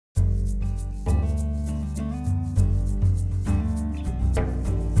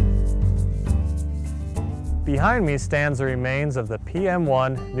Behind me stands the remains of the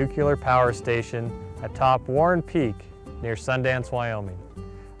PM-1 nuclear power station atop Warren Peak near Sundance, Wyoming.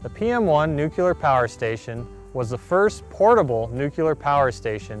 The PM-1 nuclear power station was the first portable nuclear power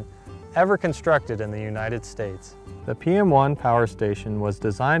station ever constructed in the United States. The PM-1 power station was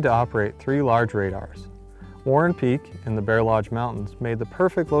designed to operate 3 large radars. Warren Peak in the Bear Lodge Mountains made the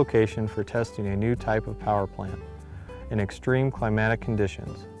perfect location for testing a new type of power plant in extreme climatic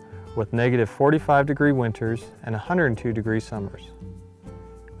conditions, with negative 45-degree winters and 102-degree summers.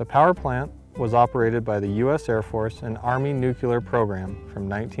 The power plant was operated by the U.S. Air Force and Army nuclear program from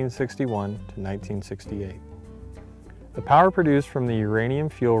 1961 to 1968. The power produced from the uranium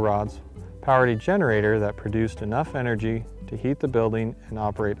fuel rods powered a generator that produced enough energy to heat the building and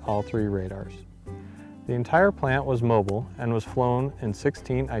operate all 3 radars. The entire plant was mobile and was flown in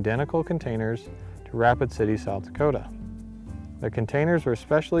 16 identical containers to Rapid City, South Dakota. The containers were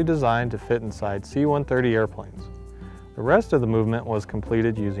specially designed to fit inside C-130 airplanes. The rest of the movement was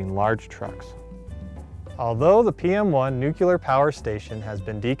completed using large trucks. Although the PM-1 nuclear power station has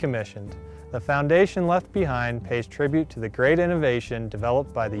been decommissioned, the foundation left behind pays tribute to the great innovation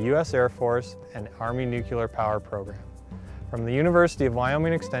developed by the U.S. Air Force and Army nuclear power program. From the University of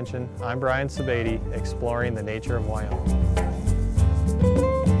Wyoming Extension, I'm Brian Sabady, exploring the nature of Wyoming.